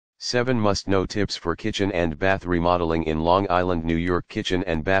7 Must-know tips for kitchen and bath remodeling in Long Island, New York. Kitchen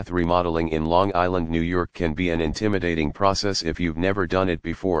and bath remodeling in Long Island, New York can be an intimidating process if you've never done it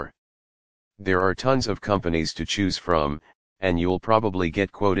before. There are tons of companies to choose from, and you'll probably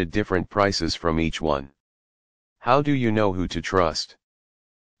get quoted different prices from each one. How do you know who to trust?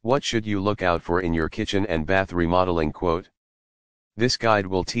 What should you look out for in your kitchen and bath remodeling quote? This guide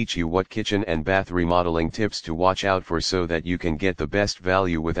will teach you what kitchen and bath remodeling tips to watch out for so that you can get the best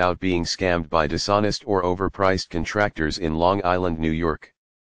value without being scammed by dishonest or overpriced contractors in Long Island, New York.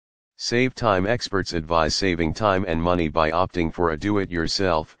 Save time. Experts advise saving time and money by opting for a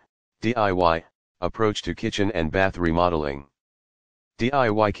do-it-yourself (DIY) approach to kitchen and bath remodeling.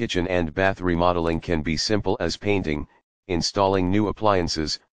 DIY kitchen and bath remodeling can be simple as painting, installing new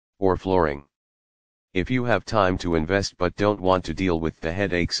appliances, or flooring. If you have time to invest but don't want to deal with the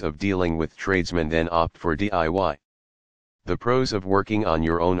headaches of dealing with tradesmen, then opt for DIY. The pros of working on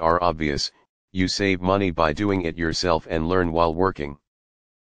your own are obvious. You save money by doing it yourself and learn while working.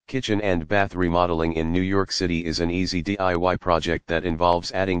 Kitchen and bath remodeling in New York City is an easy DIY project that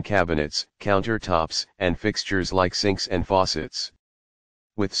involves adding cabinets, countertops, and fixtures like sinks and faucets.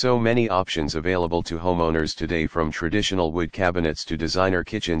 With so many options available to homeowners today, from traditional wood cabinets to designer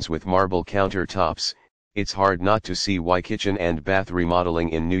kitchens with marble countertops, it's hard not to see why kitchen and bath remodeling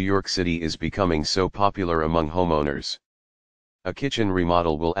in New York City is becoming so popular among homeowners. A kitchen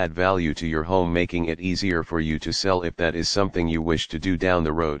remodel will add value to your home, making it easier for you to sell if that is something you wish to do down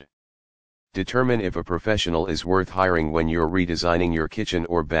the road. Determine if a professional is worth hiring when you're redesigning your kitchen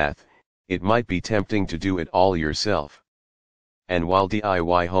or bath. It might be tempting to do it all yourself. And while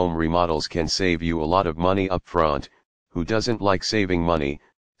DIY home remodels can save you a lot of money up front, who doesn't like saving money?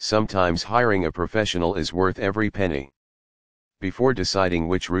 Sometimes hiring a professional is worth every penny. Before deciding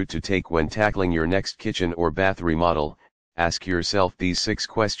which route to take when tackling your next kitchen or bath remodel, ask yourself these 6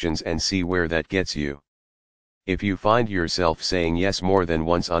 questions and see where that gets you. If you find yourself saying yes more than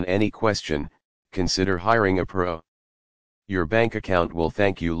once on any question, consider hiring a pro. Your bank account will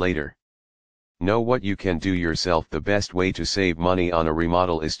thank you later. Know what you can do yourself. The best way to save money on a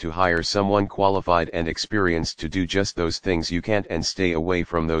remodel is to hire someone qualified and experienced to do just those things you can't, and stay away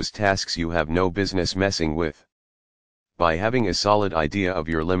from those tasks you have no business messing with. By having a solid idea of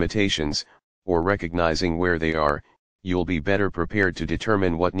your limitations, or recognizing where they are, you'll be better prepared to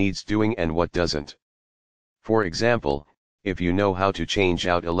determine what needs doing and what doesn't. For example, if you know how to change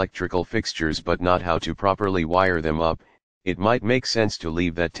out electrical fixtures but not how to properly wire them up, it might make sense to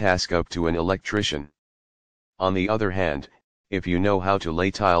leave that task up to an electrician. On the other hand, if you know how to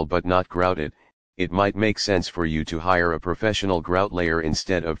lay tile but not grout it, it might make sense for you to hire a professional grout layer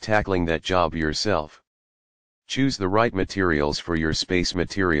instead of tackling that job yourself. Choose the right materials for your space.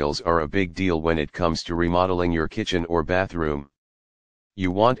 Materials are a big deal when it comes to remodeling your kitchen or bathroom. You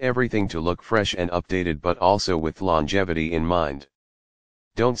want everything to look fresh and updated, but also with longevity in mind.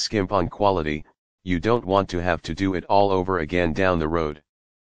 Don't skimp on quality. You don't want to have to do it all over again down the road.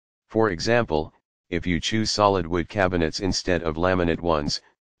 For example, if you choose solid wood cabinets instead of laminate ones,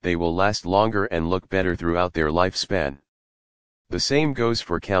 they will last longer and look better throughout their lifespan. The same goes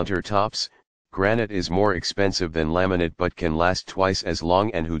for countertops. Granite is more expensive than laminate but can last twice as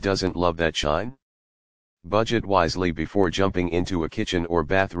long, and who doesn't love that shine? Budget wisely before jumping into a kitchen or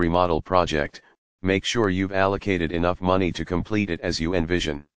bath remodel project. Make sure you've allocated enough money to complete it as you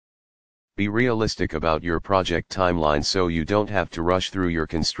envision. Be realistic about your project timeline so you don't have to rush through your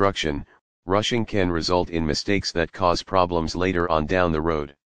construction. Rushing can result in mistakes that cause problems later on down the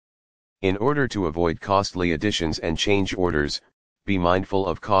road. In order to avoid costly additions and change orders, be mindful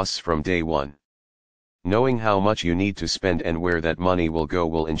of costs from day one. Knowing how much you need to spend and where that money will go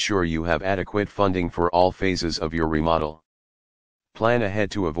will ensure you have adequate funding for all phases of your remodel. Plan ahead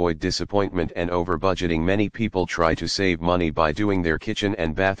to avoid disappointment and over-budgeting. Many people try to save money by doing their kitchen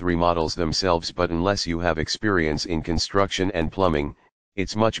and bath remodels themselves, but unless you have experience in construction and plumbing,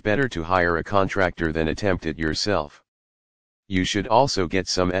 it's much better to hire a contractor than attempt it yourself. You should also get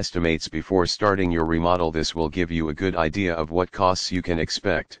some estimates before starting your remodel. This will give you a good idea of what costs you can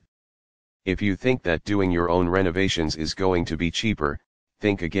expect. If you think that doing your own renovations is going to be cheaper,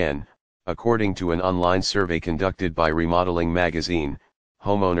 think again. According to an online survey conducted by Remodeling magazine,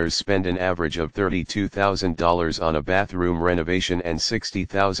 homeowners spend an average of $32,000 on a bathroom renovation and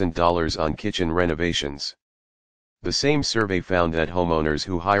 $60,000 on kitchen renovations. The same survey found that homeowners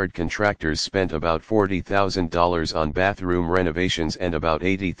who hired contractors spent about $40,000 on bathroom renovations and about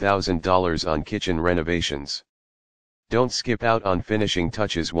 $80,000 on kitchen renovations. Don't skip out on finishing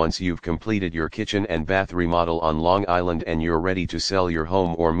touches. Once you've completed your kitchen and bath remodel on Long Island and you're ready to sell your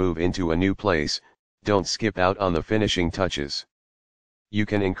home or move into a new place, don't skip out on the finishing touches. You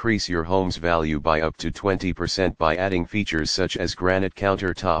can increase your home's value by up to 20% by adding features such as granite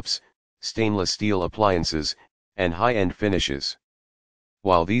countertops, stainless steel appliances, and high-end finishes.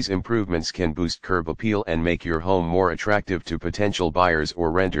 While these improvements can boost curb appeal and make your home more attractive to potential buyers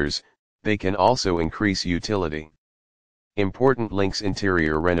or renters, they can also increase utility. Important links: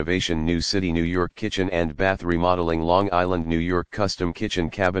 interior renovation, New City, New York; kitchen and bath remodeling, Long Island, New York; custom kitchen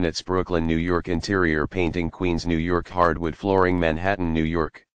cabinets, Brooklyn, New York; interior painting, Queens, New York; hardwood flooring, Manhattan, New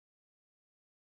York.